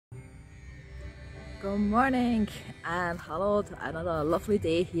Good morning and hello to another lovely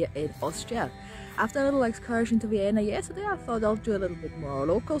day here in Austria. After a little excursion to Vienna yesterday, I thought I'll do a little bit more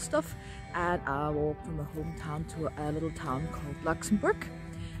local stuff, and I walked from my hometown to a little town called Laxenburg,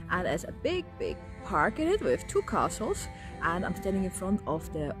 and there's a big park in it with two castles, and I'm standing in front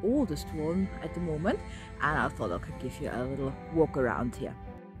of the oldest one at the moment, and I thought I could give you a little walk around here.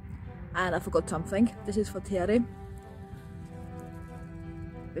 And I forgot something. This is for Terry,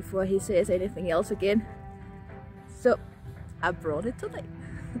 before he says anything else again. So I brought it today.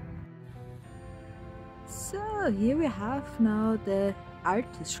 So here we have now the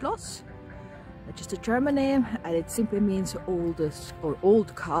Altes Schloss, which is the German name, and it simply means oldest or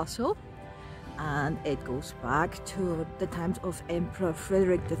old castle, and it goes back to the times of Emperor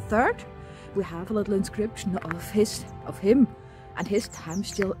Frederick III. We have a little inscription of him and his time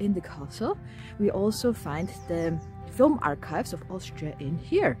still in the castle. We also find the film archives of Austria in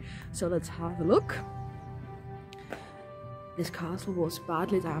here, so let's have a look. This castle was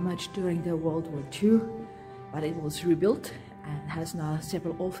badly damaged during the World War II, but it was rebuilt and has now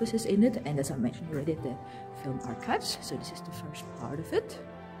several offices in it, and as I mentioned already, the film archives. So this is the first part of it.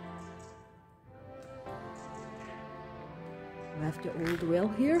 We have the old well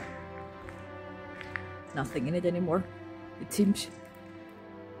here. Nothing in it anymore, it seems.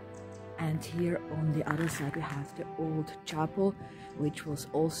 And here on the other side we have the old chapel, which was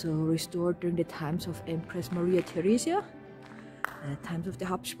also restored during the times of Empress Maria Theresia, times of the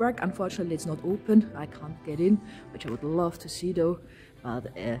Habsburg. Unfortunately it's not open, I can't get in, which I would love to see though,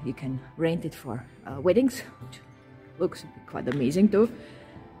 but you can rent it for weddings, which looks quite amazing though.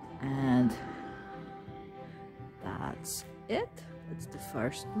 And that's it, that's the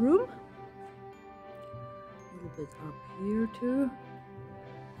first room. A little bit up here too.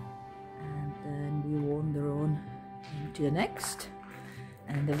 And then we wander on into the next,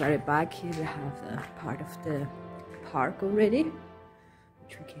 and in the very back here we have a part of the park already,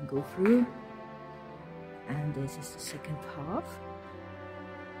 which we can go through, and this is the second half.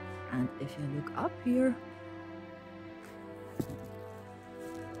 And if you look up here,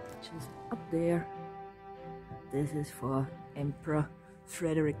 just up there, this is for Emperor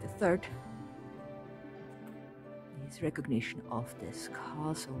Frederick III, his recognition of this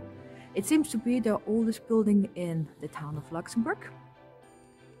castle. It seems to be the oldest building in the town of Laxenburg.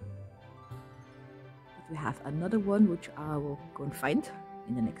 But we have another one which I will go and find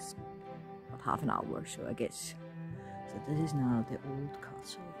in the next about half an hour or so, I guess. So this is now the old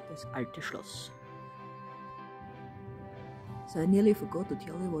castle, this Alte Schloss. So I nearly forgot to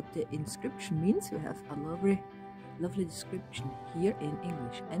tell you what the inscription means. We have a lovely description here in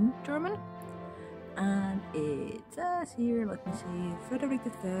English and German. And it says here, let me see, Frederick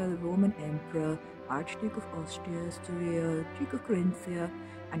III, Roman Emperor, Archduke of Austria, Styria, Duke of Carinthia,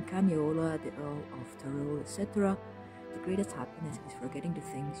 and Carniola, the Earl of Tyrol, etc. The greatest happiness is forgetting the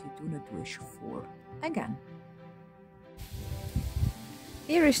things you do not wish for again.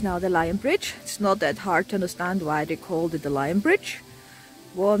 Here is now the Lion Bridge. It's not that hard to understand why they called it the Lion Bridge.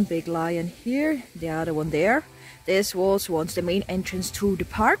 One big lion here, the other one there. This was once the main entrance to the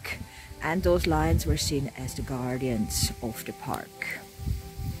park, and those lions were seen as the guardians of the park.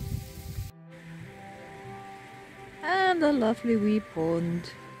 And a lovely wee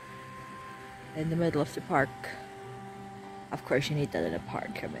pond in the middle of the park. Of course you need that in a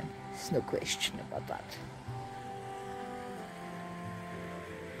park, I mean, there's no question about that.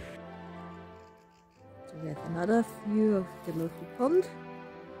 So we have another view of the lovely pond.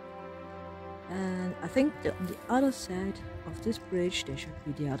 And I think that on the other side of this bridge there should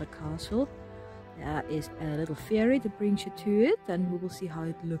be the other castle. There is a little ferry that brings you to it, and we will see how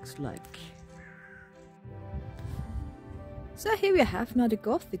it looks like. So here we have now the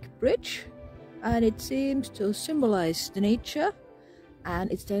Gothic bridge, and it seems to symbolize the nature, and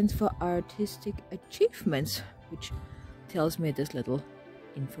it stands for artistic achievements, which tells me this little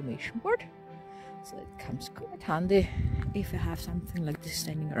information board. So it comes quite handy if you have something like this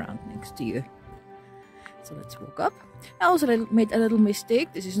standing around next to you. So let's walk up. I also made a little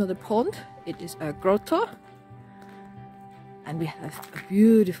mistake. This is not a pond, it is a grotto. And we have a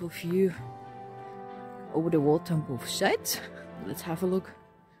beautiful view over the water on both sides. Let's have a look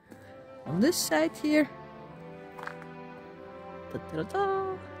on this side here. Da, da, da,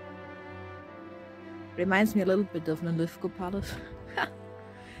 da. Reminds me a little bit of Nalivko Palace.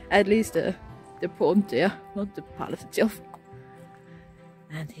 At least the pond there, not the palace itself.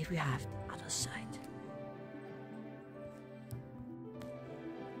 And here we have the other side.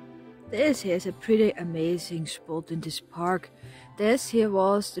 This here is a pretty amazing spot in this park. This here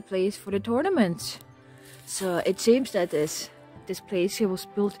was the place for the tournaments. So it seems that this this place here was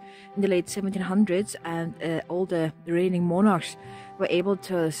built in the late 1700s, and all the reigning monarchs were able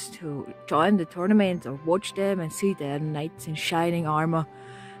to join the tournament or watch them and see their knights in shining armor.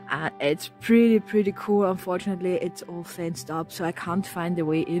 And it's pretty cool. Unfortunately, it's all fenced up, so I can't find the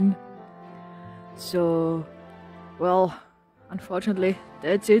way in. So, well, unfortunately,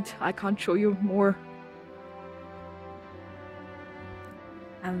 that's it. I can't show you more.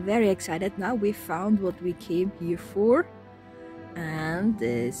 I'm very excited now. We found what we came here for. And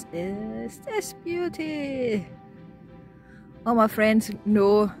this is this beauty. All my friends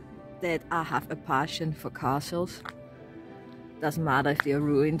know that I have a passion for castles. Doesn't matter if they're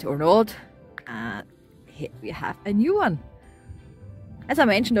ruined or not. And here we have a new one. As I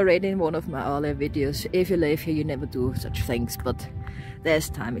mentioned already in one of my earlier videos, if you live here you never do such things, but this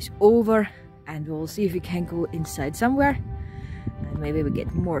time is over and we'll see if we can go inside somewhere and maybe we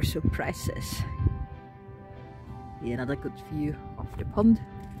get more surprises. Here another good view of the pond.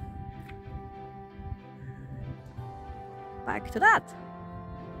 And back to that.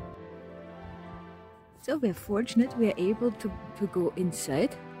 So we're fortunate we are able to go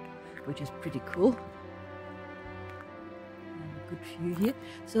inside, which is pretty cool. Good view here.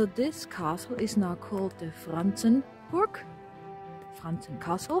 So this castle is now called the Franzen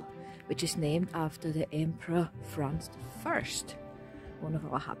Castle, which is named after the Emperor Franz I, one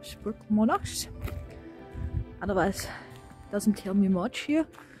of our Habsburg monarchs. Otherwise, it doesn't tell me much here.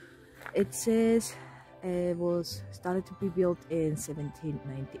 It says it was started to be built in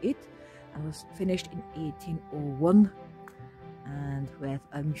 1798 and was finished in 1801, and we have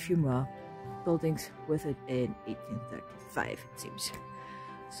a few more buildings with it in 1835, it seems.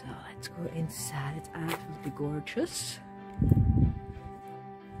 So let's go inside. It will be gorgeous.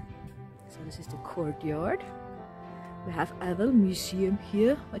 So this is the courtyard. We have a little museum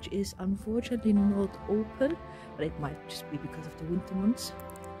here, which is unfortunately not open, but it might just be because of the winter months.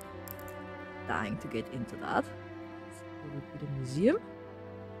 Dying to get into that. So here will be the museum.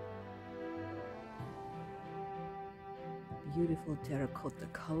 Beautiful terracotta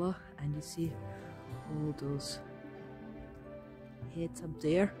color, and you see all those heads up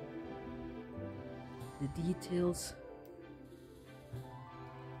there, the details,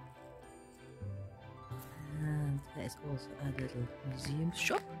 and there's also a little museum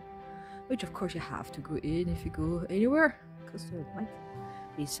shop, which of course you have to go in if you go anywhere, because there might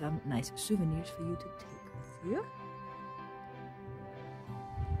be some nice souvenirs for you to take with you.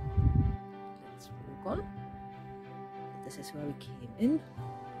 Let's walk on. This is where we came in.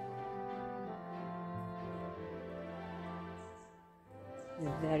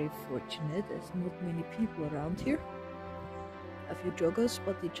 We're very fortunate, there's not many people around here. A few joggers,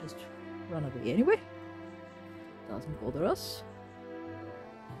 but they just run away anyway. Doesn't bother us.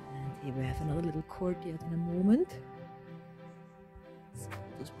 And here we have another little courtyard in a moment. So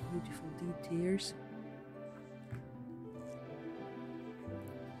those beautiful details.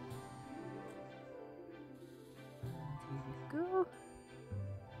 Go.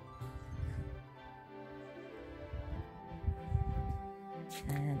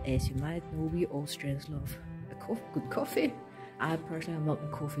 And as you might know, we Austrians love a good coffee. I personally am not a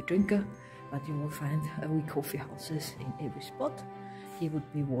coffee drinker, but you will find wee coffee houses in every spot. Here would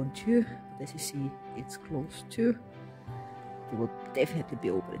be one too, but as you see, it's closed too. They will definitely be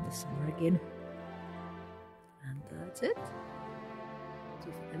open in the summer again. And that's it. So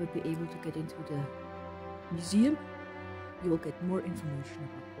if you ever be able to get into the museum, you will get more information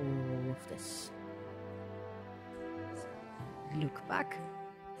about all of this. So, look back,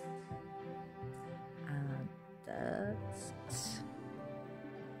 and that's it.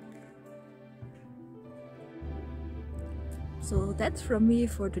 So that's from me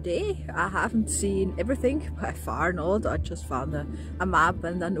for today. I haven't seen everything, by far not. I just found a map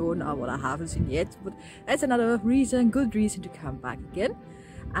and I know now what I haven't seen yet, but that's another good reason to come back again.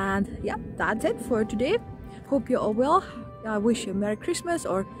 And yeah, that's it for today. Hope you're all well. I wish you a Merry Christmas,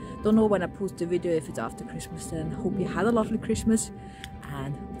 or don't know when I post the video if it's after Christmas, then hope you had a lovely Christmas,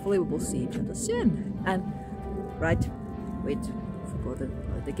 and hopefully we will see each other soon. And right, wait, forgot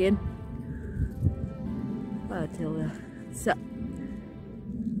it again. I'll tell you. So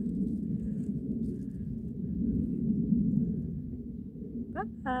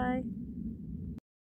bye.